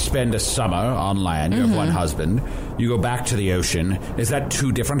say you spend a summer on land, you have one husband, you go back to the ocean. Is that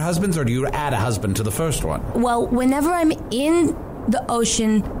two different husbands, or do you add a husband to the first one? Well, whenever I'm in the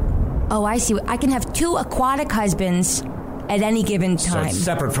ocean, I see. I can have two aquatic husbands at any given So time. it's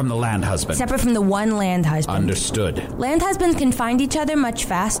separate from the land husband. Separate from the one land husband. Understood. Land husbands can find each other much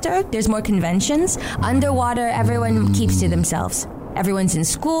faster. There's more conventions. Underwater, everyone keeps to themselves. Everyone's in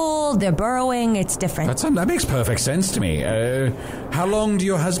school, they're burrowing, it's different. That makes perfect sense to me. How long do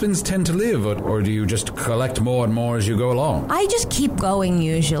your husbands tend to live, or do you just collect more and more as you go along? I just keep going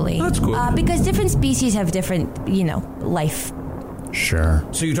usually. That's good. Because different species have different, life. Sure.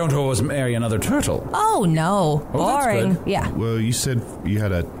 So you don't always marry another turtle? Oh, no. Oh, that's Boring. good. Yeah. Well, you said you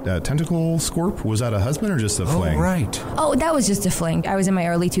had a tentacle scorp. Was that a husband or just a fling? Right. Oh, that was just a fling. I was in my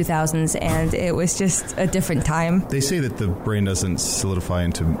early 2000s, and it was just a different time. They say that the brain doesn't solidify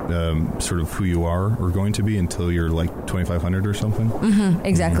into sort of who you are or going to be until you're like 2,500 or something.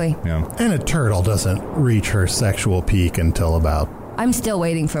 Exactly. Yeah. And a turtle doesn't reach her sexual peak until about... I'm still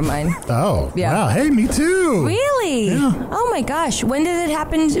waiting for mine. Oh, Yeah. wow. Hey, me too. Really? Yeah. Oh, my gosh. When did it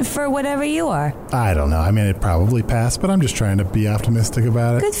happen for whatever you are? I don't know. I mean, it probably passed, but I'm just trying to be optimistic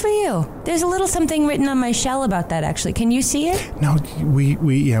about it. Good for you. There's a little something written on my shell about that, actually. Can you see it? No, we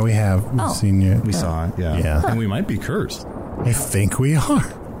have. We've Oh. seen you. We saw it, yeah. Yeah. And we might be cursed. I think we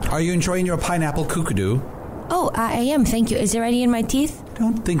are. Are you enjoying your pineapple kookadoo? Oh, I am. Thank you. Is there any in my teeth?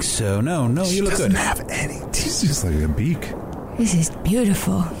 Don't think so. No, you look good. Doesn't have any teeth. It's just like a beak. This is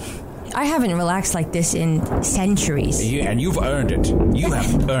beautiful. I haven't relaxed like this in centuries. And you've earned it. You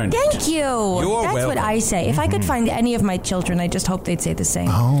have earned it. Thank you. You're That's what welcome. I say. If I could find any of my children, I just hope they'd say the same.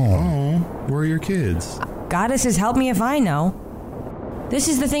 Oh, where are your kids? Goddesses, help me if I know. This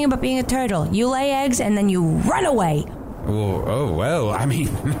is the thing about being a turtle. You lay eggs and then you run away. Oh, well, I mean...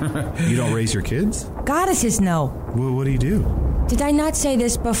 You don't raise your kids? Goddesses know. What do you do? Did I not say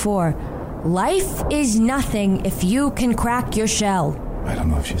this before? Life is nothing if you can crack your shell. I don't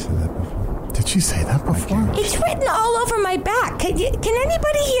know if she said that before. Did she say that before? It's written all over my back. Can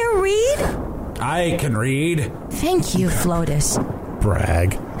anybody here read? I can read. Thank you, Flotus.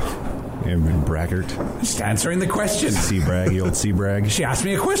 Brag. Yeah, braggart. Just answering the question. Sea brag, you old sea brag. She asked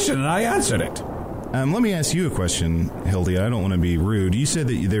me a question, and I answered it. Let me ask you a question, Hildy. I don't want to be rude. You said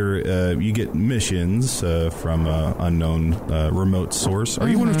that you get missions from an unknown remote source. Are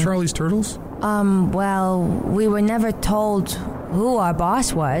you one of Charlie's turtles? Well, we were never told who our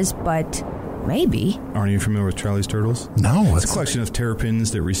boss was, but maybe. Aren't you familiar with Charlie's turtles? No. It's a collection of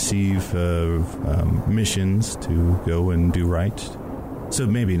terrapins that receive missions to go and do right. So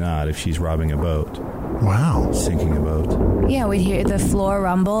maybe not if she's robbing a boat, Wow. sinking a boat. Yeah, we'd hear the floor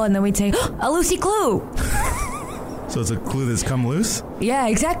rumble, and then we'd say, a loosey clue. So it's a clue that's come loose. Yeah,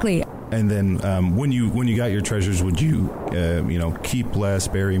 exactly. And then when you got your treasures, would you keep less,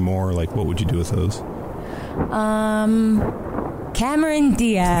 bury more? Like, what would you do with those? Cameron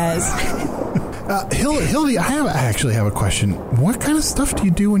Diaz. Hildy, I actually have a question. What kind of stuff do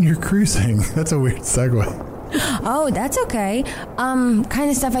you do when you're cruising? That's a weird segue. Oh, that's okay. Kind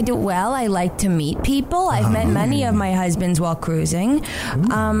of stuff I do. Well, I like to meet people. I've met many of my husbands while cruising.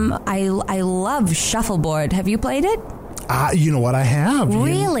 I love shuffleboard. Have you played it? You know what, I have.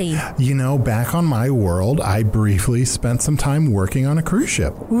 Really? Back on my world, I briefly spent some time working on a cruise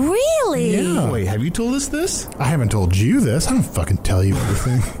ship. Really? Yeah. Wait, have you told us this? I haven't told you this. I don't fucking tell you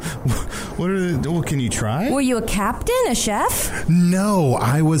everything. Can you try? Were you a captain, a chef? No,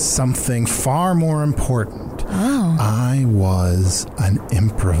 I was something far more important. Oh. I was an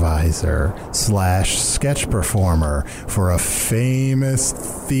improviser / sketch performer for a famous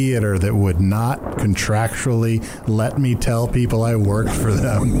theater that would not contractually let me tell people I worked for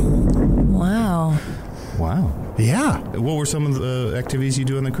them. Wow. Yeah. What were some of the activities you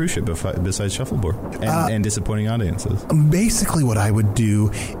do on the cruise ship besides shuffleboard and disappointing audiences? Basically, what I would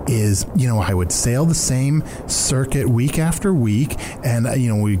do is, I would sail the same circuit week after week, and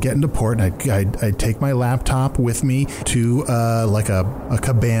we'd get into port, and I'd take my laptop with me to like a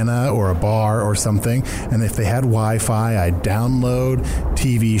cabana or a bar or something, and if they had Wi-Fi, I'd download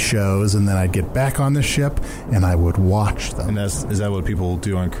TV shows, and then I'd get back on the ship and I would watch them. And is that what people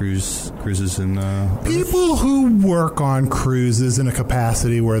do on cruises? And people who work on cruises in a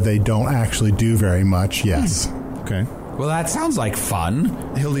capacity where they don't actually do very much, yes. Okay. Well, that sounds like fun.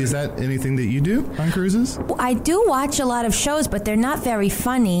 Hildy, is that anything that you do on cruises? I do watch a lot of shows, but they're not very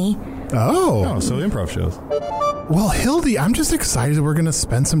funny. Oh, so improv shows. Well, Hildy, I'm just excited that we're going to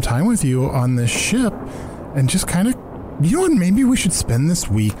spend some time with you on this ship and just kind of, maybe we should spend this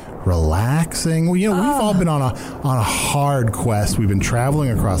week relaxing. We've all been on a hard quest. We've been traveling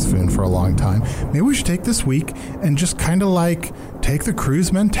across Foon for a long time. Maybe we should take this week and just kind of take the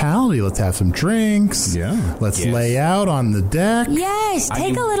cruise mentality. Let's have some drinks. Yeah. Let's lay out on the deck. Yes,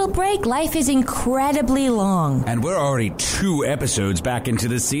 take a little break. Life is incredibly long. And we're already 2 episodes back into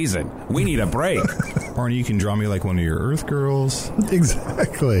the season. We need a break. Arnie, you can draw me like one of your Earth girls.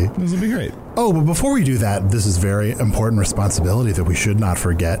 Exactly. This will be great. Oh, but before we do that, this is very important responsibility that we should not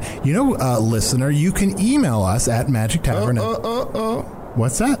forget. Listener, you can email us at Magic Tavern.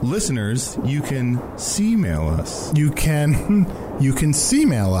 What's that? Listeners, you can C-mail us. You can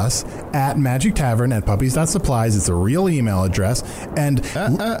C-mail us at magictavern@puppies.supplies. It's a real email address. And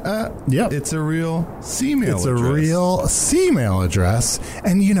yep. It's a real C-mail address. It's a real C-mail address.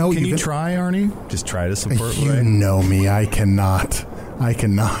 And Can you try, Arnie? Just try to support You know me. I cannot.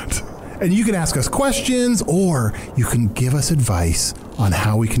 And you can ask us questions, or you can give us advice on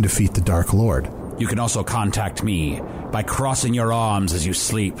how we can defeat the Dark Lord. You can also contact me by crossing your arms as you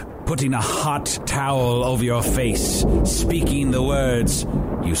sleep, putting a hot towel over your face, speaking the words,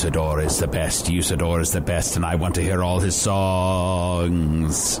 Usador is the best, Usador is the best, and I want to hear all his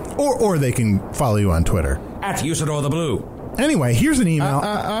songs. Or they can follow you on Twitter. At Usador the Blue. Anyway, here's an email.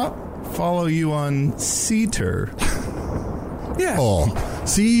 Follow you on Sea-Tur. Yes.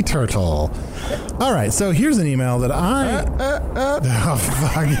 Sea Turtle. All right, so here's an email that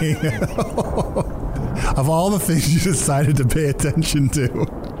of all the things you decided to pay attention to.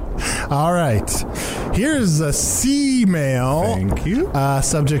 All right, here's a C-mail. Thank you.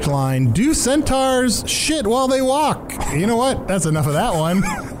 Subject line, do centaurs shit while they walk? You know what? That's enough of that one.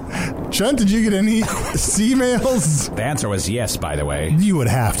 Chunt, did you get any C-mails? The answer was yes, by the way. You would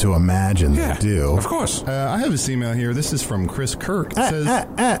have to imagine they do. Of course. I have a C-mail here. This is from Chris Kirk. It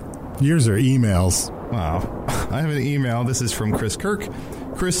says, Yours are emails. Wow. I have an email. This is from Chris Kirk.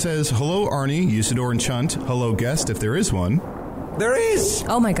 Chris says, hello, Arnie, Usador, and Chunt. Hello, guest, if there is one. There is.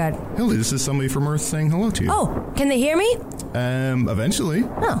 Oh, my God. Hildy, this is somebody from Earth saying hello to you. Oh, can they hear me? Eventually.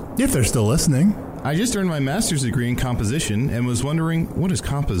 Oh. If they're still listening. I just earned my master's degree in composition and was wondering, what is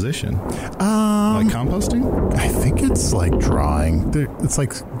composition? Like composting? I think it's like drawing. It's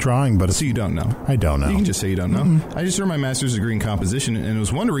like drawing, but So you don't know? I don't know. You can just say you don't know. Mm-hmm. I just earned my master's degree in composition and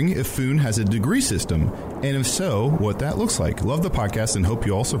was wondering if Foon has a degree system, and if so, what that looks like. Love the podcast and hope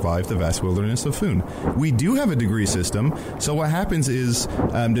you all survive the vast wilderness of Foon. We do have a degree system, so what happens is,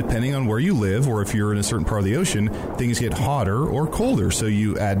 depending on where you live, or if you're in a certain part of the ocean, things get hotter or colder, so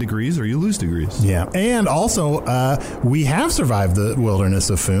you add degrees or you lose degrees. Yeah, and also, we have survived the wilderness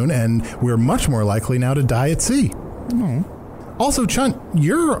of Foon, and we're much more likely now to die at sea. Oh. Also, Chunt,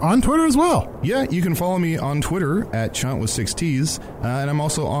 you're on Twitter as well. Yeah, you can follow me on Twitter at Chunt with 6 T's, and I'm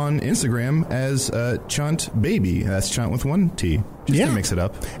also on Instagram as Chunt Baby. That's Chunt with 1 T. Just to mix it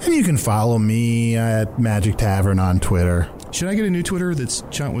up. And you can follow me at Magic Tavern on Twitter. Should I get a new Twitter that's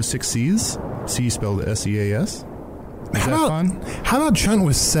Chunt with 6 C's? C spelled S-E-A-S? Is that fun? How about Chunt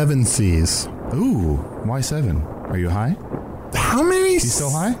with 7 C's? Ooh, why 7? Are you high? How many? You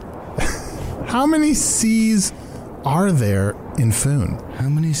still high? How many C's are there in Foon? How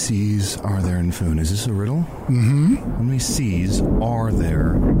many C's are there in Foon? Is this a riddle? Mm-hmm. How many C's are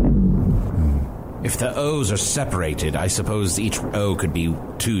there? If the O's are separated, I suppose each O could be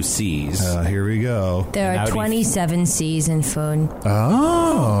 2 C's. Here we go. There are 27 C's in Foon.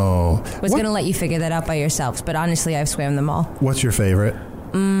 Oh. I was going to let you figure that out by yourselves, but honestly, I've swam them all. What's your favorite?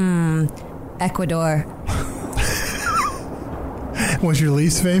 Ecuador. What's your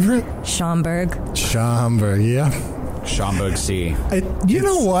least favorite? Schaumburg, yeah. Schaumburg Sea. You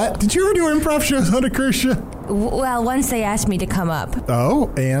know what? Did you ever do improv shows on a cruise ship? Well, once they asked me to come up.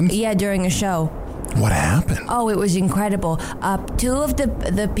 Oh, and? Yeah, during a show. What happened? Oh, it was incredible. 2 of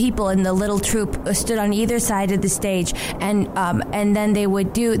the people in the little troupe stood on either side of the stage, and then they were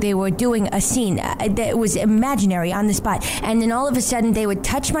doing a scene that was imaginary on the spot, and then all of a sudden they would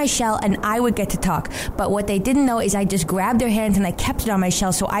touch my shell and I would get to talk. But what they didn't know is I just grabbed their hands and I kept it on my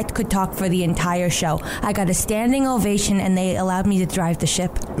shell so I could talk for the entire show. I got a standing ovation and they allowed me to drive the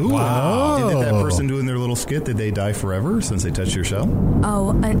ship. Ooh, wow. And did that person doing their little skit, did they die forever since they touched your shell?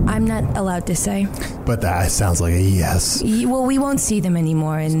 Oh, I'm not allowed to say. But that sounds like a yes. Well, we won't see them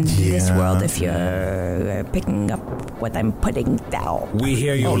anymore in this world if you're picking up what I'm putting down. We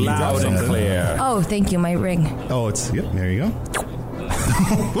hear you loud and clear. Oh, thank you, my ring. Oh, yep, there you go.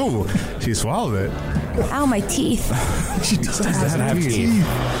 Ooh, she swallowed it. Ow, my teeth. She doesn't have teeth.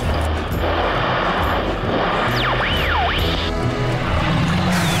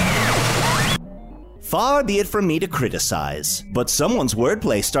 Far be it from me to criticize, but someone's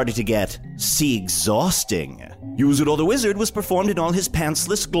wordplay started to get exhausting. Use It or the Wizard was performed in all his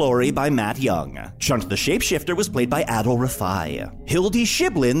pantsless glory by Matt Young. Chunt the Shapeshifter was played by Adol Rafai. Hildy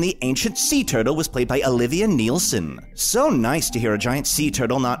Shiblin, the ancient sea turtle, was played by Olivia Nielsen. So nice to hear a giant sea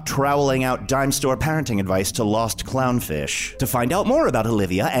turtle not troweling out dime store parenting advice to lost clownfish. To find out more about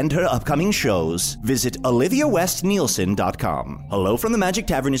Olivia and her upcoming shows, visit OliviaWestNielsen.com. Hello from the Magic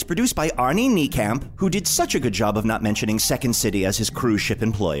Tavern is produced by Arnie Niekamp, who did such a good job of not mentioning Second City as his cruise ship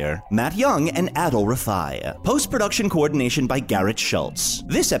employer, Matt Young and Adol Rafai. Post-production coordination by Garrett Schultz.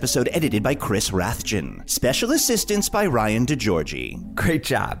 This episode edited by Chris Rathjen. Special assistance by Ryan DeGiorgi. Great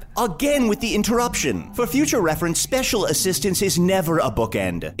job. Again with the interruption. For future reference, special assistance is never a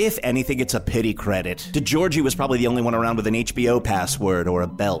bookend. If anything, it's a pity credit. DeGiorgi was probably the only one around with an HBO password or a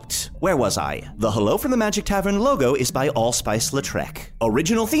belt. Where was I? The Hello from the Magic Tavern logo is by Allspice Lautrec.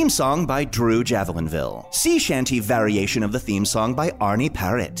 Original theme song by Drew Javelinville. Sea shanty variation of the theme song by Arnie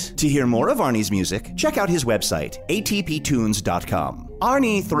Parrott. To hear more of Arnie's music, check out his website, atptunes.com.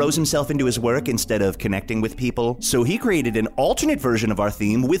 Arnie throws himself into his work instead of connecting with people, so he created an alternate version of our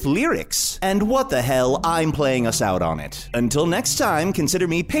theme with lyrics. And what the hell, I'm playing us out on it. Until next time, consider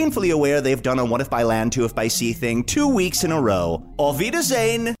me painfully aware they've done a What If by Land, 2 If by Sea thing 2 weeks in a row. Auf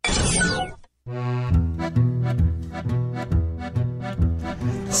Wiedersehen!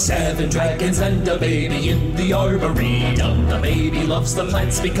 7 dragons and a baby in the arboretum. The baby loves the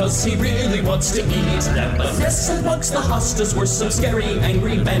plants because he really wants to eat them. But yes, amongst the hostas were some scary,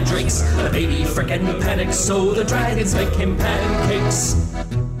 angry mandrakes. The baby frickin' panics, so the dragons make him pancakes.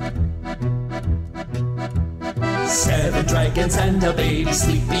 7 dragons and a baby,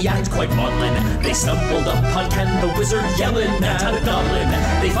 sleepy and quite maudlin. They stumbled upon Ken the Wizard, yelling at a goblin.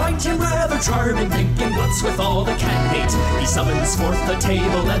 They find him rather charming, thinking what's with all the cat hate. He summons forth the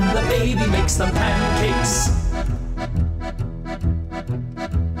table and the baby makes them pancakes.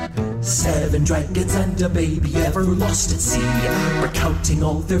 7 dragons and a baby ever lost at sea, recounting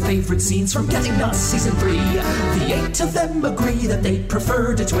all their favorite scenes from Getting Nuts Season 3. The 8 of them agree that they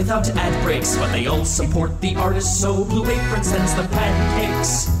preferred it without ad breaks, but they all support the artist, so Blue Apron sends them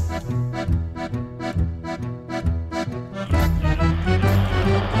pancakes.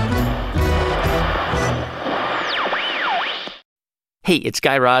 Hey, it's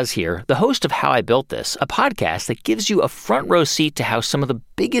Guy Raz here, the host of How I Built This, a podcast that gives you a front row seat to how some of the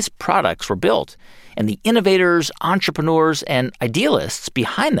biggest products were built and the innovators, entrepreneurs, and idealists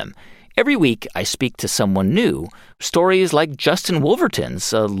behind them. Every week, I speak to someone new. Stories like Justin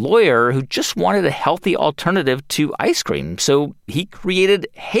Wolverton's, a lawyer who just wanted a healthy alternative to ice cream, so he created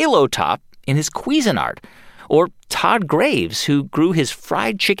Halo Top in his Cuisinart. Or Todd Graves, who grew his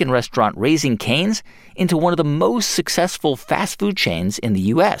fried chicken restaurant Raising Cane's into one of the most successful fast food chains in the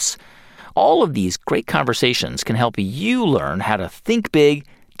U.S. All of these great conversations can help you learn how to think big,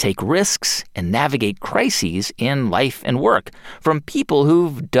 take risks, and navigate crises in life and work from people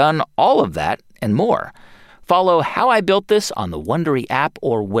who've done all of that and more. Follow How I Built This on the Wondery app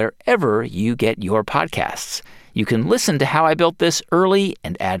or wherever you get your podcasts. You can listen to How I Built This early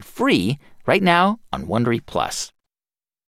and ad-free right now on Wondery Plus.